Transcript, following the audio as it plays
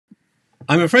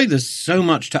I'm afraid there's so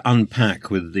much to unpack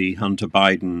with the Hunter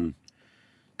Biden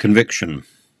conviction.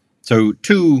 So,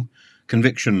 two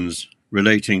convictions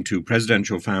relating to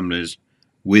presidential families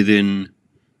within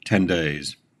 10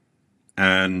 days.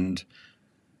 And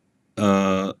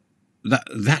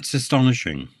that's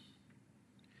astonishing.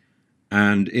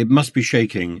 And it must be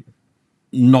shaking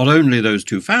not only those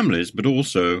two families, but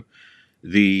also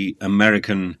the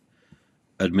American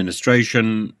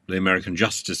administration, the American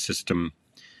justice system,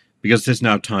 because this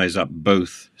now ties up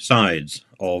both sides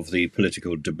of the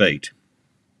political debate.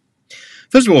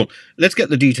 First of all, let's get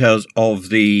the details of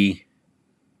the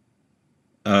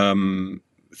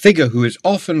figure who is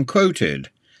often quoted,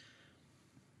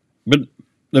 but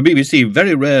the BBC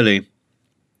very rarely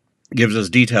gives us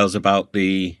details about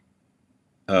the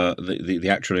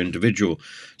actual individual.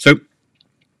 So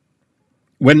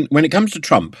when it comes to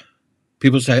Trump,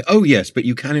 people say, oh yes, but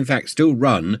you can in fact still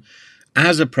run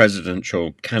as a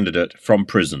presidential candidate from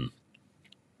prison.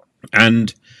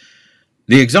 And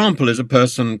the example is a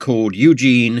person called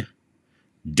Eugene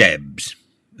Debs,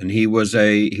 and he was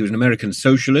an American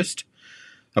socialist,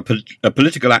 a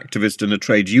political activist in a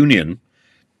trade union,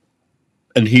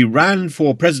 and he ran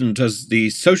for president as the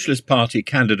Socialist Party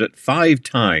candidate 5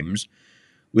 times,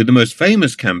 with the most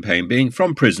famous campaign being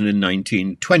from prison in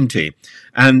 1920.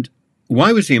 And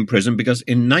why was he in prison? Because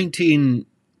in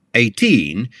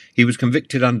 1918, he was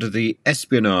convicted under the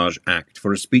Espionage Act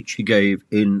for a speech he gave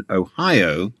in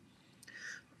Ohio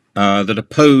that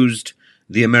opposed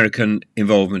the American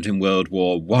involvement in World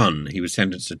War I. He was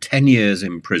sentenced to 10 years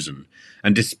in prison.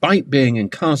 And despite being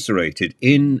incarcerated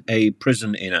in a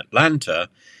prison in Atlanta,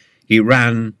 he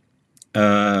ran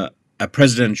a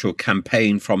presidential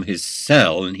campaign from his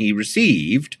cell, and he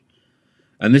received,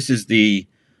 and this is the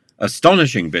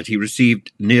astonishing bit, he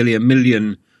received nearly 1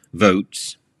 million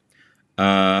votes,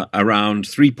 around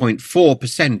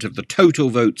 3.4% of the total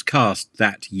votes cast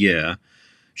that year,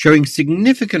 showing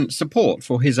significant support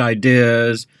for his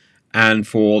ideas and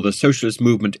for the socialist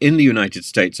movement in the United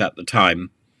States at the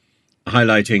time,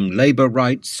 highlighting labor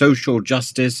rights, social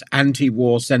justice,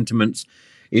 anti-war sentiments.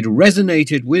 It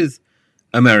resonated with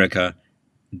America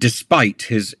despite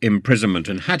his imprisonment,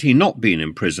 and had he not been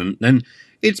in prison, then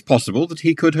it's possible that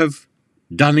he could have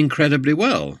done incredibly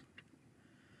well.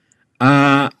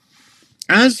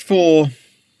 As for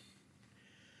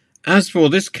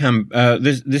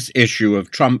this issue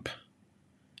of Trump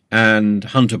and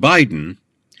Hunter Biden,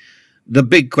 the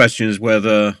big question is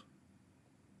whether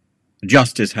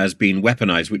justice has been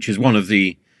weaponized, which is one of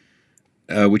the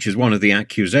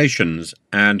accusations,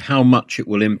 and how much it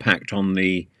will impact on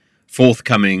the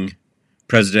forthcoming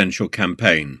presidential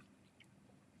campaign.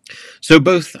 So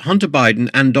both Hunter Biden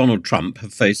and Donald Trump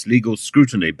have faced legal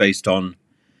scrutiny based on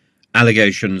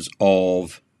allegations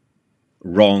of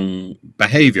wrong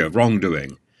behavior, of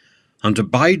wrongdoing. Hunter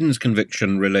Biden's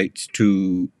conviction relates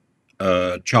to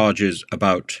charges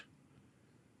about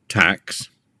tax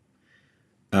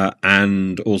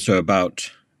and also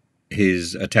about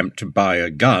his attempt to buy a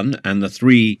gun, and the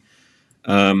three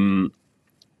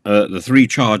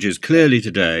charges clearly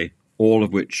today, all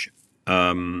of which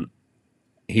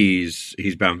he's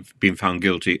been found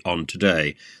guilty on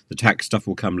today. The tax stuff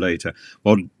will come later.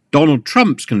 Well, Donald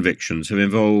Trump's convictions have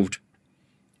involved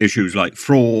issues like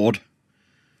fraud,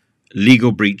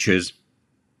 legal breaches,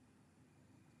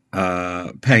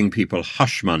 paying people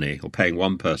hush money, or paying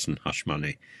one person hush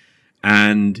money.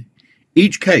 And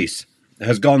each case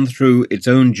has gone through its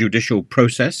own judicial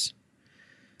process,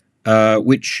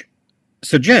 which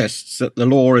suggests that the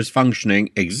law is functioning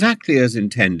exactly as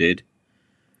intended,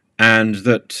 and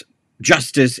that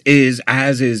justice is,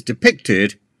 as is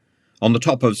depicted on the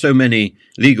top of so many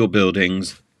legal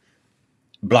buildings,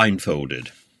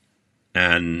 blindfolded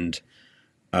and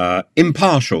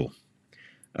impartial,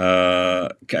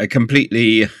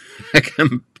 completely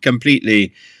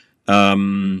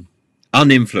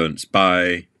uninfluenced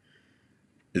by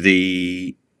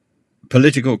the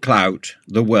political clout,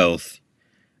 the wealth,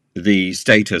 the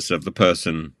status of the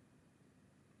person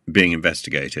being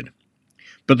investigated.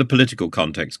 But the political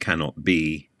context cannot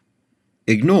be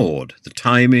ignored. The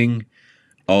timing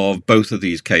of both of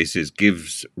these cases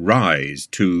gives rise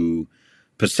to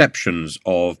perceptions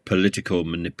of political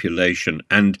manipulation.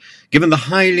 And given the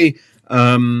highly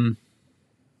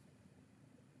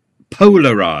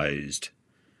polarized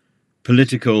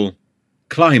political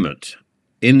climate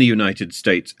in the United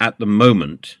States at the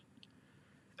moment,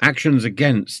 actions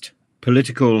against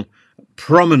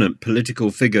prominent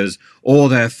political figures or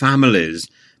their families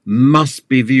must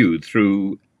be viewed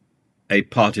through a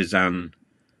partisan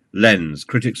lens.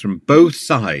 Critics from both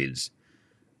sides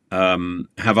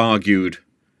have argued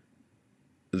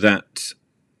that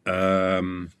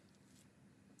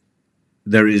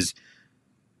there is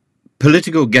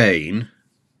political gain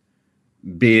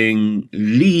being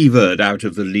levered out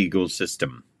of the legal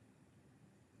system.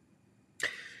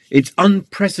 It's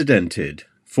unprecedented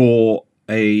for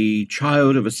a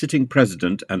child of a sitting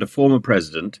president and a former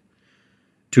president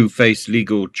to face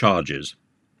legal charges.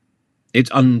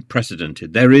 It's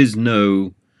unprecedented. There is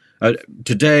no...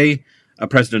 today, a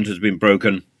precedent has been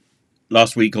broken.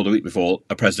 Last week or the week before,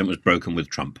 a precedent was broken with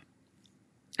Trump.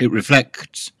 It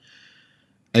reflects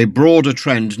a broader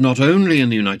trend, not only in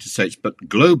the United States, but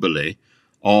globally,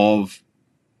 of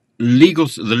the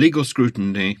legal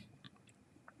scrutiny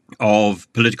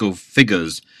of political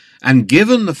figures. And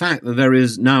given the fact that there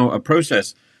is now a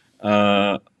process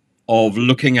of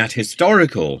looking at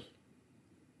historical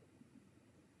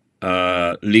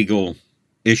legal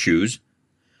issues,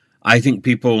 I think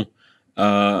people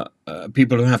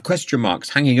who have question marks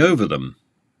hanging over them,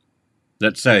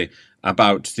 let's say,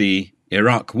 about the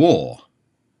Iraq War,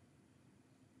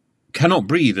 cannot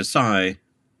breathe a sigh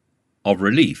of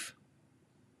relief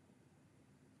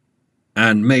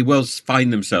and may well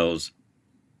find themselves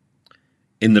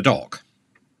in the dock.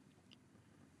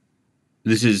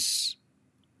 This is...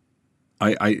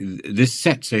 this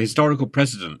sets a historical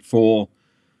precedent for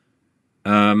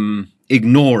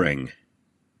ignoring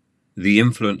the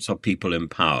influence of people in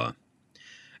power.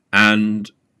 And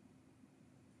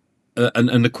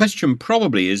the question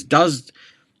probably is, does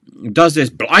this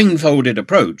blindfolded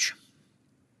approach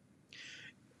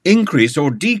increase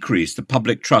or decrease the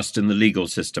public trust in the legal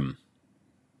system?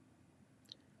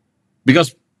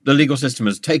 Because the legal system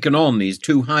has taken on these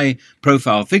two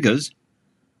high-profile figures,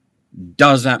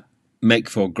 does that make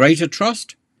for greater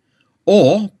trust?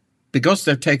 Or, because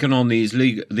they've taken on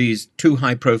these two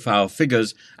high-profile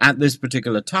figures at this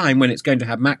particular time when it's going to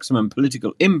have maximum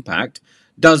political impact,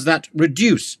 does that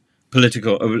reduce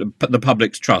the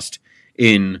public's trust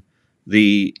in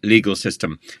the legal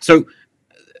system? So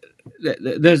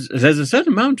there's a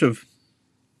certain amount of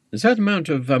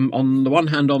on the one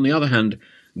hand, on the other hand,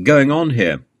 going on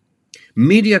here.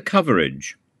 Media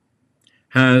coverage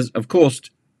has, of course,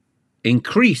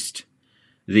 increased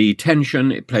the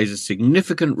tension. It plays a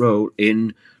significant role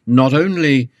in not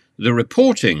only the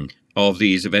reporting of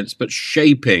these events, but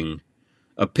shaping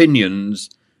opinions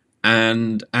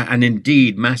and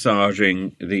indeed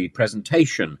massaging the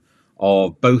presentation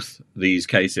of both these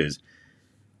cases.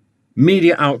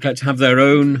 Media outlets have their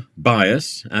own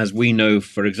bias, as we know,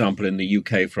 for example, in the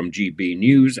UK from GB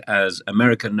News, as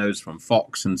America knows from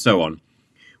Fox and so on,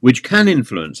 which can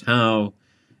influence how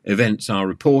events are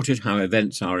reported, how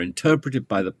events are interpreted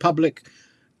by the public.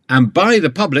 And by the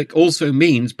public also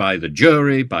means by the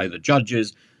jury, by the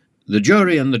judges. The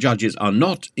jury and the judges are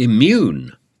not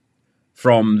immune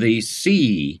from the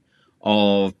sea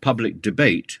of public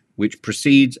debate which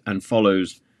precedes and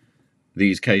follows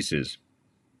these cases.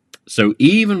 So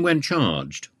even when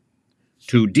charged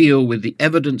to deal with the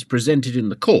evidence presented in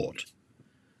the court,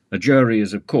 a jury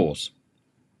is, of course,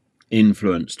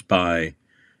 influenced by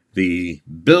the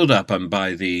build-up and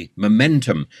by the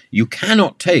momentum. You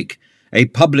cannot take a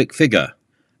public figure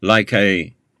like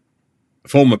a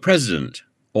former president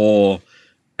or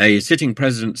a sitting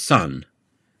president's son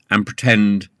and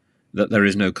pretend that there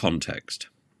is no context.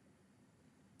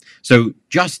 So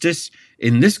justice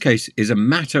in this case is a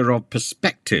matter of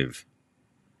perspective,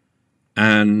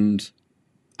 and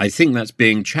I think that's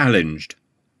being challenged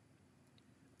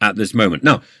at this moment.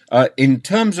 Now, in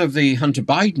terms of the Hunter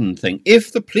Biden thing,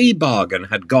 if the plea bargain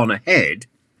had gone ahead,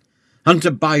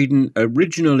 Hunter Biden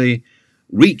originally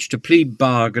reached a plea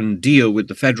bargain deal with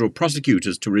the federal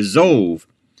prosecutors to resolve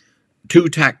 2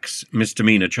 tax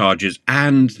misdemeanor charges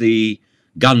and the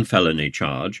gun felony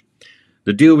charge.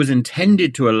 The deal was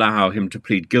intended to allow him to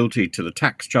plead guilty to the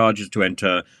tax charges, to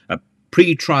enter a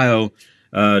pre-trial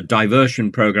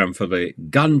diversion program for the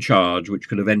gun charge, which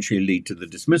could eventually lead to the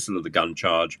dismissal of the gun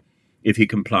charge if he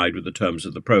complied with the terms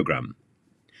of the program.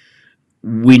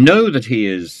 We know that he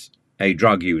is a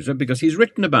drug user because he's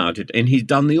written about it, and he's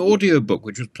done the audiobook,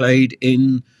 which was played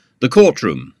in the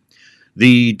courtroom.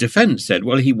 The defense said,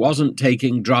 well, he wasn't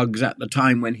taking drugs at the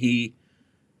time when he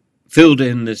filled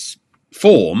in this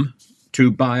form to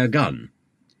buy a gun.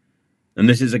 And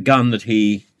this is a gun that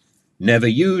he never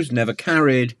used, never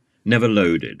carried, never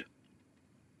loaded.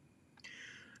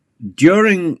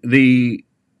 During the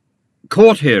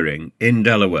court hearing in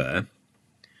Delaware,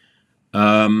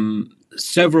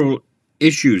 several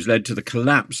issues led to the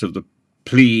collapse of the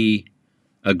plea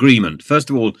agreement. First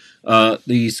of all,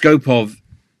 the scope of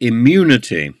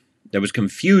immunity. There was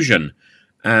confusion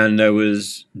and there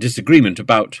was disagreement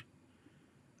about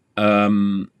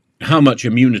how much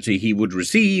immunity he would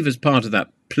receive as part of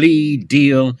that plea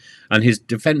deal, and his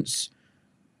defence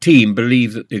team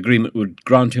believed that the agreement would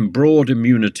grant him broad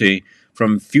immunity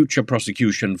from future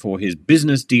prosecution for his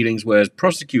business dealings, whereas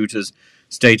prosecutors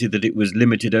stated that it was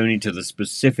limited only to the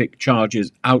specific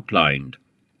charges outlined.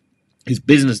 His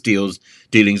business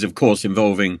dealings, of course,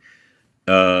 involving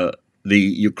the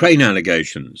Ukraine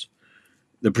allegations.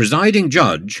 The presiding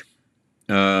judge,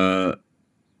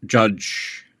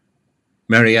 Judge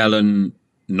Mary Ellen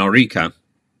Norica,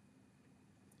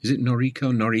 is it Norica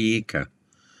or Norica?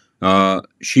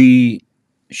 She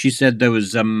said there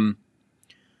was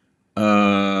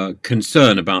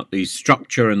concern about the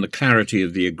structure and the clarity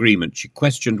of the agreement. She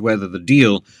questioned whether the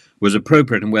deal was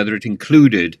appropriate and whether it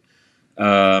included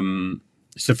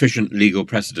sufficient legal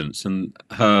precedents. And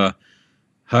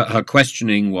her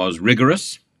questioning was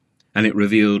rigorous, and it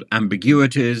revealed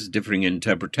ambiguities, differing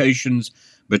interpretations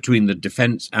between the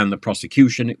defense and the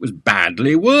prosecution. It was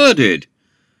badly worded.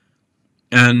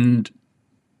 And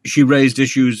she raised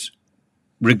issues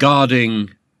regarding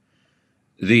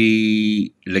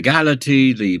the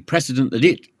legality, the precedent that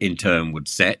it in turn would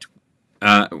set,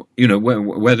 whether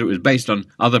it was based on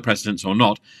other precedents or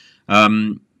not,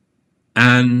 and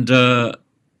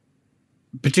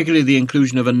particularly the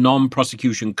inclusion of a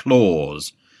non-prosecution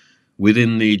clause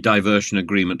within the diversion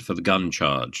agreement for the gun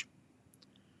charge.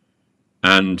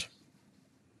 And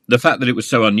the fact that it was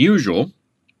so unusual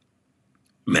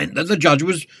meant that the judge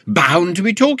was bound to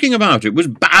be talking about it, was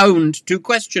bound to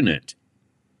question it.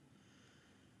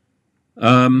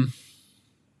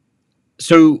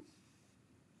 So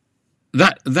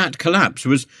that collapse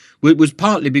was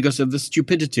partly because of the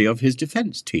stupidity of his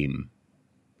defence team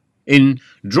in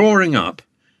drawing up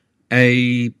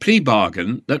a plea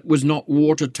bargain that was not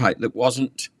watertight, that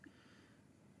wasn't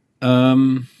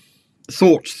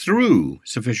thought through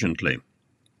sufficiently.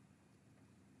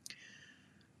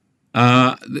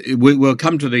 We'll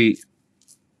come to the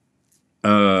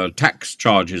tax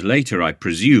charges later, I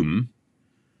presume,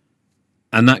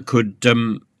 and that could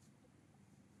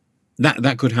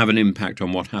that could have an impact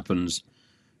on what happens,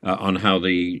 on how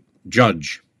the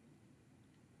judge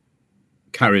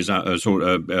carries out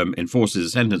enforces a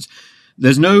sentence.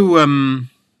 There's no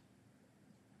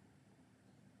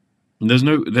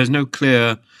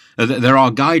clear. There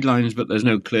are guidelines, but there's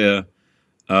no clear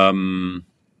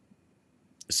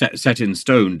set in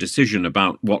stone decision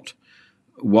about what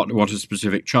a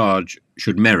specific charge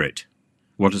should merit,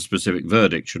 what a specific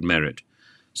verdict should merit.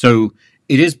 So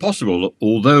it is possible,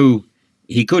 although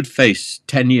he could face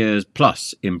 10 years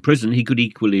plus in prison, he could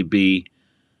equally be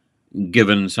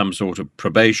given some sort of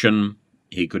probation.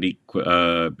 He could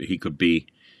be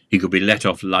let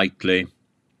off lightly.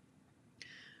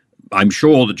 I'm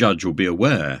sure the judge will be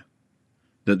aware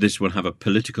that this will have a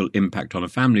political impact on a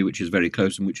family which is very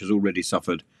close and which has already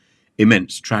suffered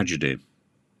immense tragedy.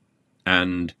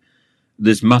 And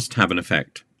this must have an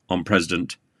effect on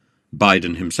President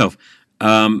Biden himself.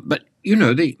 But, you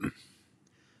know, the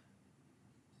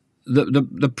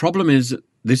problem is that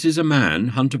this is a man,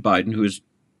 Hunter Biden, who has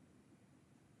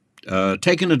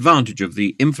taken advantage of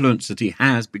the influence that he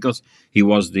has because he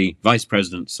was the vice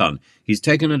president's son. He's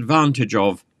taken advantage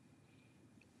of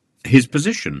his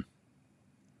position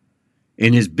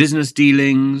in his business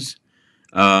dealings,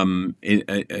 serving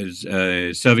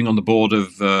on the board of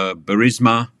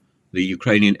Burisma, the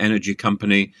Ukrainian energy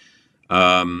company,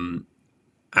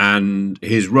 and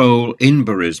his role in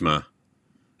Burisma,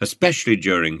 especially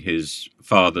during his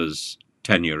father's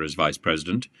tenure as vice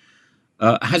president,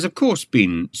 has of course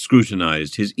been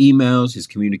scrutinized. His emails, his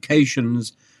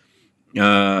communications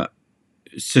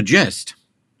suggest,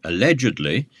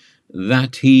 allegedly,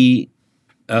 that he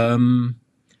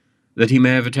may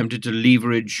have attempted to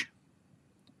leverage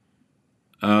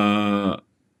to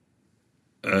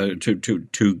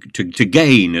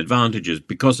gain advantages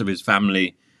because of his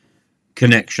family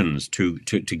connections to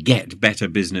get better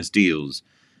business deals.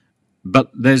 But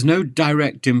there's no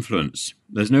direct influence,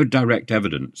 there's no direct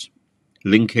evidence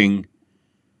linking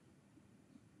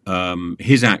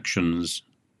his actions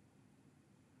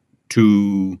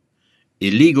to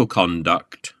illegal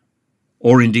conduct,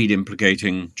 or indeed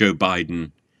implicating Joe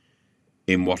Biden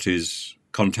in what is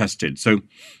contested. So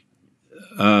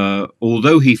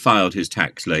although he filed his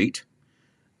tax late,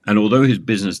 and although his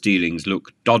business dealings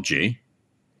look dodgy,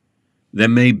 there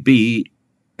may be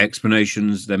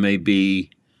explanations, there may be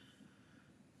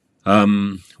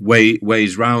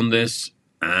ways round this,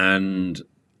 and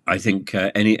I think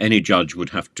any judge would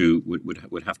have to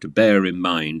bear in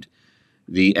mind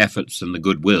the efforts and the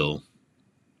goodwill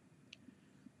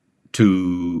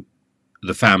to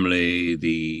the family,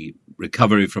 the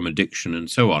recovery from addiction, and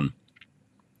so on.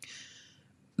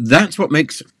 that's what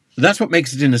makes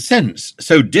it, in a sense,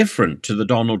 so different to the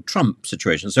Donald Trump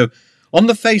situation. So, on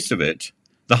the face of it,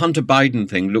 the Hunter Biden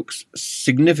thing looks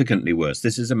significantly worse.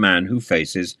 This is a man who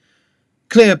faces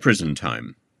clear prison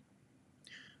time,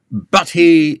 but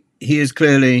he is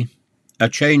clearly a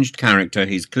changed character.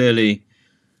 He's clearly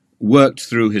worked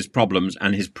through his problems,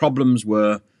 and his problems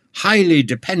were highly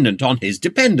dependent on his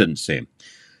dependency.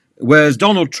 Whereas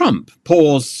Donald Trump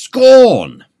pours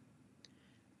scorn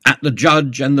at the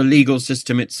judge and the legal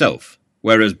system itself.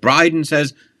 Whereas Biden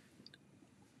says,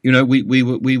 you know, we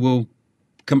will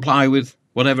comply with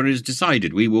whatever is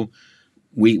decided. We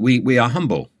are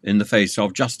humble in the face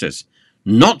of justice.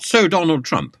 Not so Donald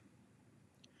Trump.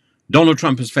 Donald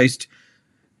Trump has faced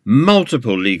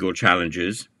multiple legal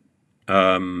challenges,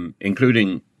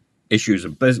 including issues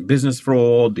of business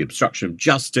fraud, the obstruction of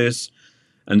justice,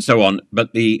 and so on.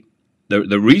 But the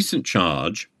recent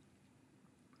charge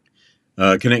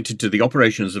connected to the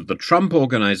operations of the Trump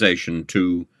Organization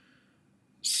to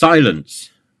silence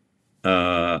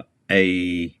a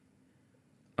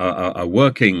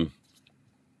working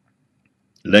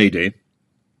lady,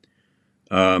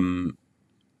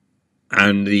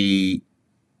 and the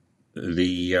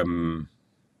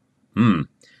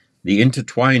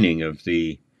intertwining of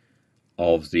the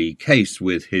case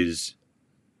with his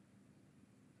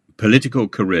political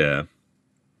career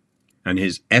and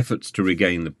his efforts to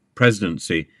regain the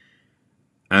presidency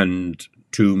and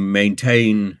to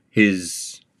maintain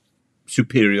his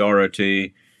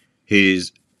superiority,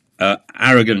 his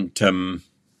arrogant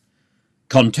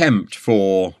contempt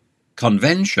for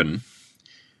convention,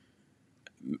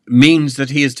 means that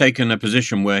he has taken a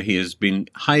position where he has been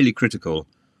highly critical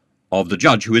of the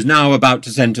judge who is now about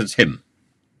to sentence him.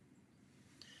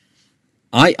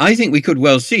 I think we could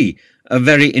well see a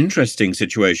very interesting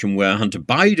situation where Hunter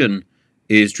Biden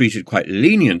is treated quite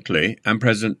leniently and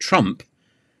President Trump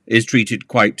is treated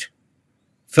quite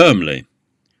firmly.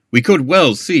 We could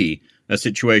well see a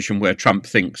situation where Trump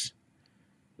thinks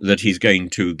that he's going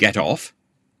to get off,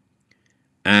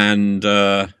 and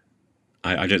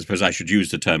I don't suppose I should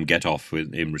use the term get off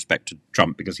in respect to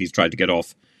Trump, because he's tried to get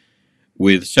off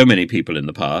with so many people in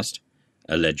the past,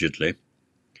 allegedly,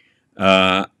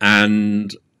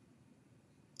 and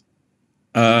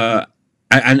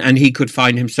he could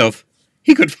find himself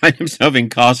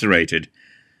incarcerated.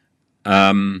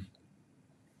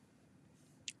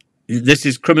 This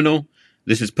is criminal,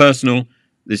 this is personal,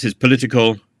 this is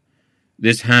political,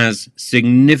 this has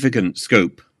significant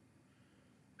scope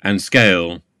and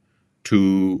scale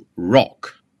to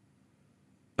rock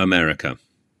America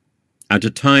at a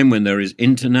time when there is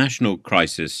international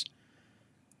crisis,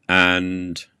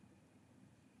 and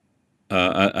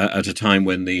at a time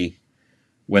when the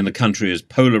country is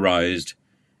polarized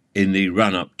in the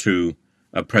run-up to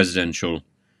a presidential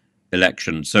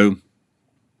election. So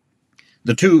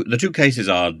the two cases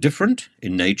are different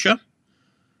in nature,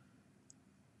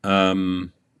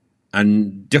 and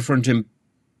different in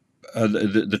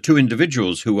the two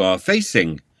individuals who are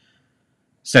facing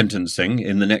sentencing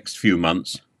in the next few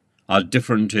months are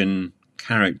different in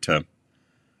character.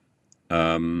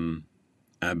 But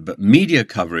media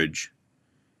coverage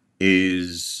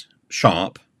is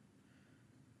sharp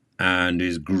and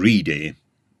is greedy,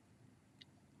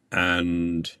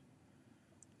 and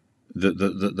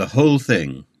the whole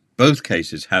thing, both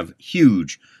cases, have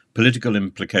huge political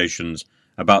implications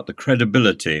about the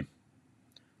credibility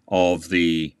of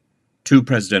the two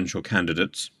presidential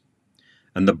candidates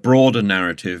and the broader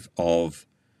narrative of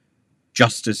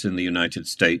justice in the United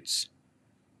States,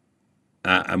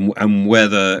 and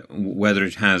whether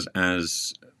it has,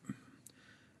 as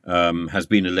has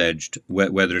been alleged,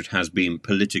 whether it has been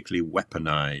politically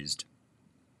weaponized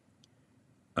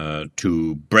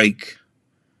to break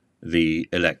the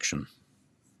election.